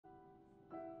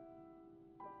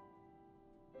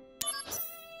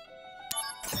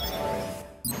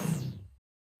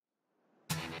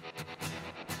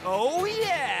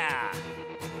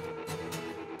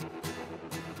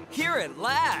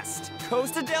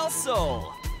Costa del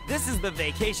Sol. This is the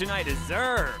vacation I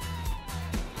deserve.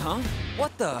 Huh?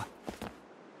 What the?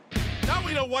 Now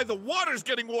we know why the water's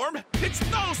getting warm. It's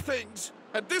those things.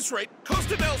 At this rate,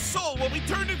 Costa del Sol will be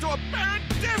turned into a barren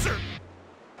desert.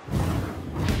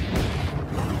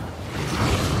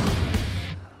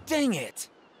 Dang it!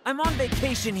 I'm on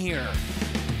vacation here.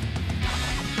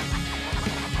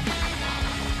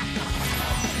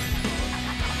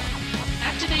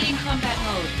 Activating combat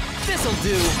mode. This'll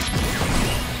do.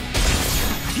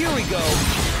 Here we go.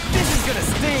 This is gonna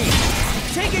sting.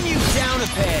 Taking you down a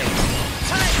peg.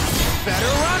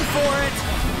 Better run for it.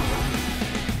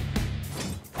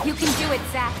 You can do it,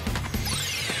 Zach.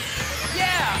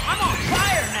 Yeah, I'm on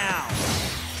fire now.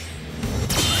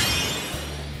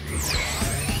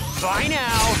 Bye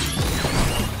now.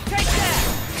 Take that.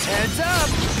 Heads up.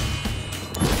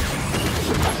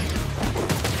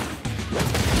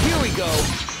 Here we go.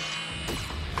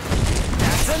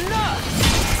 That's enough.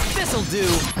 This'll do.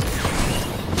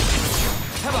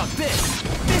 How about this?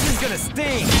 This is gonna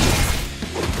sting.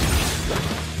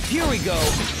 Here we go.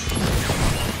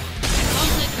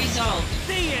 Conflict resolved.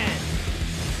 The end.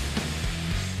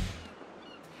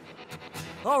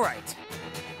 All right.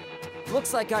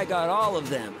 Looks like I got all of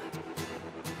them.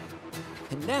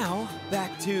 And now,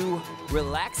 back to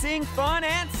relaxing, fun,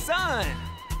 and sun.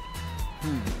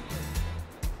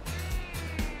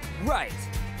 Right.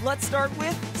 Let's start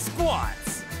with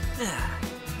squats.